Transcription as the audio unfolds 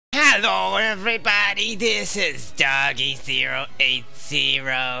Hello everybody, this is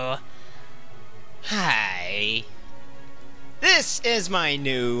Doggy080. Hi. This is my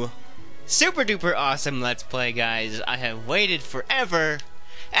new super duper awesome Let's Play, guys. I have waited forever,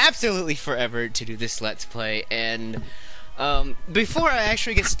 absolutely forever, to do this Let's Play, and before I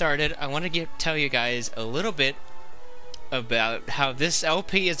actually get started, I want to tell you guys a little bit about how this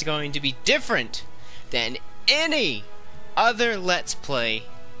LP is going to be different than any other Let's Play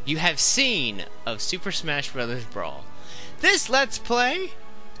you have seen of Super Smash Bros. Brawl. This Let's Play,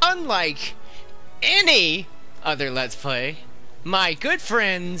 unlike any other Let's Play, my good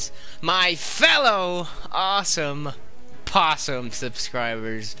friends, my fellow awesome possum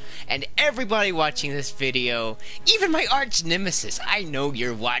subscribers, and everybody watching this video, even my arch nemesis, I know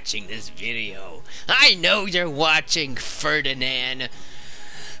you're watching this video. I know you're watching Ferdinand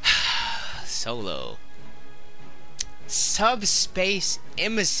Solo. Subspace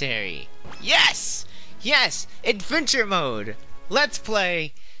Emissary. Yes! Yes! Adventure mode! Let's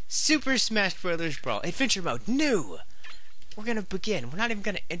play Super Smash Bros. Brawl. Adventure mode. New! We're gonna begin. We're not even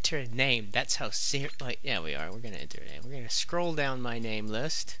gonna enter a name. That's how yeah, we are. We're gonna enter a name. We're gonna scroll down my name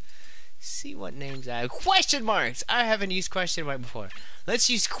list. See what names I have. Question marks! I haven't used question mark before. Let's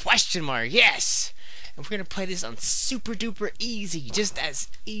use question mark. Yes! And we're gonna play this on super duper easy. Just as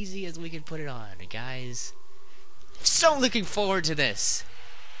easy as we can put it on, guys. So looking forward to this.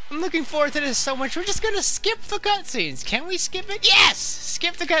 I'm looking forward to this so much. We're just gonna skip the cutscenes. Can we skip it? Yes!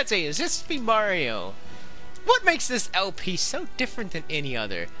 Skip the cutscenes. Just be Mario. What makes this LP so different than any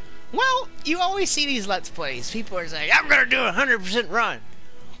other? Well, you always see these Let's Plays. People are saying, I'm gonna do a 100% run.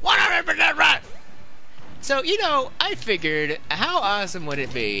 100% run! So, you know, I figured, how awesome would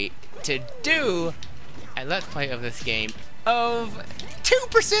it be to do a Let's Play of this game of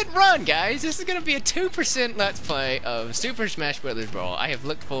 2% run, guys. This is gonna be a 2% Let's Play of Super Smash Bros. Brawl. I have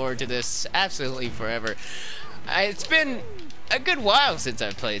looked forward to this absolutely forever. It's been a good while since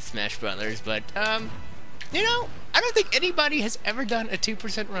I've played Smash Brothers, but you know, I don't think anybody has ever done a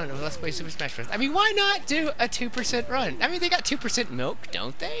 2% run of Let's Play Super Smash Bros. I mean, why not do a 2% run? I mean, they got 2% milk,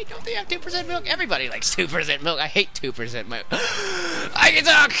 don't they? Don't they have 2% milk? Everybody likes 2% milk. I hate 2% milk. I can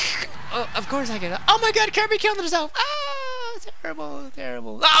talk! Oh, of course I can talk. Oh my god, Kirby killed himself! Ah, terrible,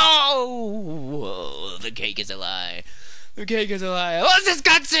 terrible. Oh, the cake is a lie. The cake is a lie. What's this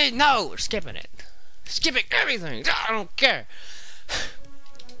cutscene? No, we're skipping it. Skipping everything. I don't care.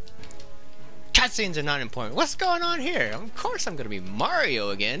 Cutscenes are not important. What's going on here? Of course I'm gonna be Mario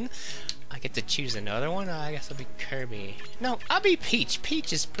again. I get to choose another one. I guess I'll be Kirby. No, I'll be Peach.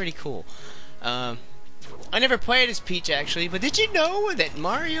 Peach is pretty cool. I never played as Peach, actually, but did you know that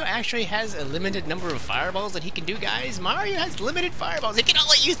Mario actually has a limited number of fireballs that he can do, guys? Mario has limited fireballs. He can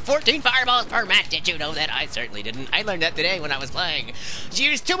only use 14 fireballs per match. Did you know that? I certainly didn't. I learned that today when I was playing. You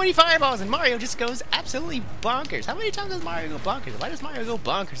use too many fireballs, and Mario just goes absolutely bonkers. How many times does Mario go bonkers? Why does Mario go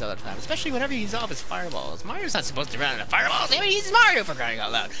bonkers all the time? Especially whenever he uses all of his fireballs. Mario's not supposed to run out of fireballs. I mean, he's Mario, for crying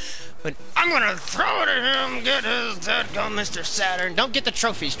out loud. But I'm gonna throw it at him, get his dadgum Mr. Saturn. Don't get the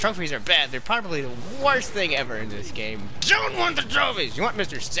trophies. Trophies are bad. They're probably the worst thing ever in this game. Don't want the trophies. You want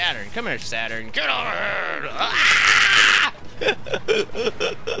Mr. Saturn. Come here, Saturn. Get over here. Ah!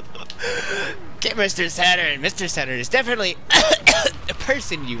 Get Mr. Saturn. Mr. Saturn is definitely the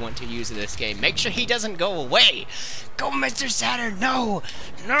person you want to use in this game. Make sure he doesn't go away. Go, Mr. Saturn. No.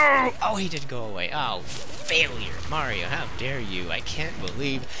 No. Oh, he did go away. Oh, failure. Mario, how dare you. I can't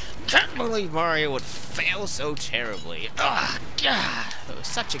believe Mario would fail so terribly. Ugh, God. It was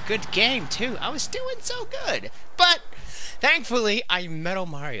such a good game, too. I was doing so good. But thankfully, I Metal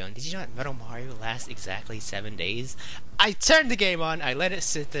Mario. And did you know that Metal Mario lasts exactly 7 days? I turned the game on. I let it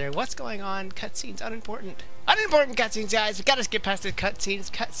sit there. What's going on? Cutscenes, unimportant. Unimportant cutscenes, guys. We gotta skip past the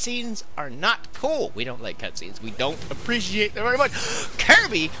cutscenes. Cutscenes are not cool. We don't like cutscenes. We don't appreciate them very much.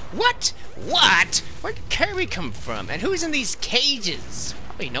 Kirby? What? What? Where did Kirby come from? And who's in these cages?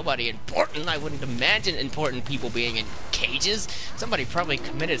 Probably nobody important. I wouldn't imagine important people being in cages. Somebody probably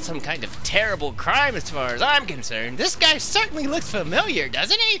committed some kind of terrible crime as far as I'm concerned. This guy certainly looks familiar,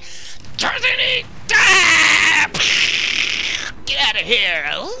 doesn't he? Doesn't he? Ah! Get out of here!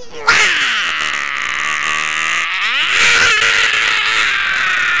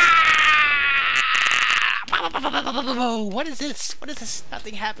 What is this? What is this?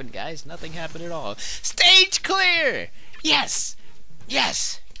 Nothing happened, guys. Nothing happened at all. Stage clear! Yes!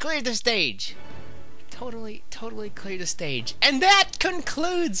 Yes! Cleared the stage. Totally cleared the stage. And that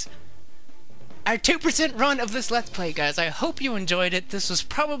concludes our 2% run of this Let's Play, guys. I hope you enjoyed it. This was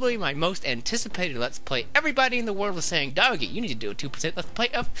probably my most anticipated Let's Play. Everybody in the world was saying, Doggy, you need to do a 2% Let's Play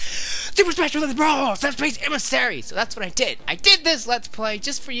of Super Smash Bros. Brawl, Subspace Emissary. So that's what I did. I did this Let's Play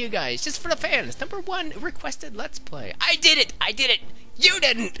just for you guys, just for the fans. #1 requested Let's Play. I did it. I did it. You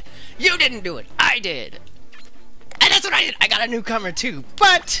didn't. You didn't do it. I did. And that's what I did. I got a newcomer too,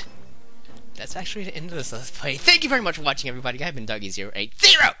 but that's actually the end of this Let's Play. Thank you very much for watching, everybody. I've been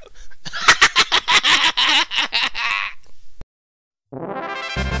Dougie080.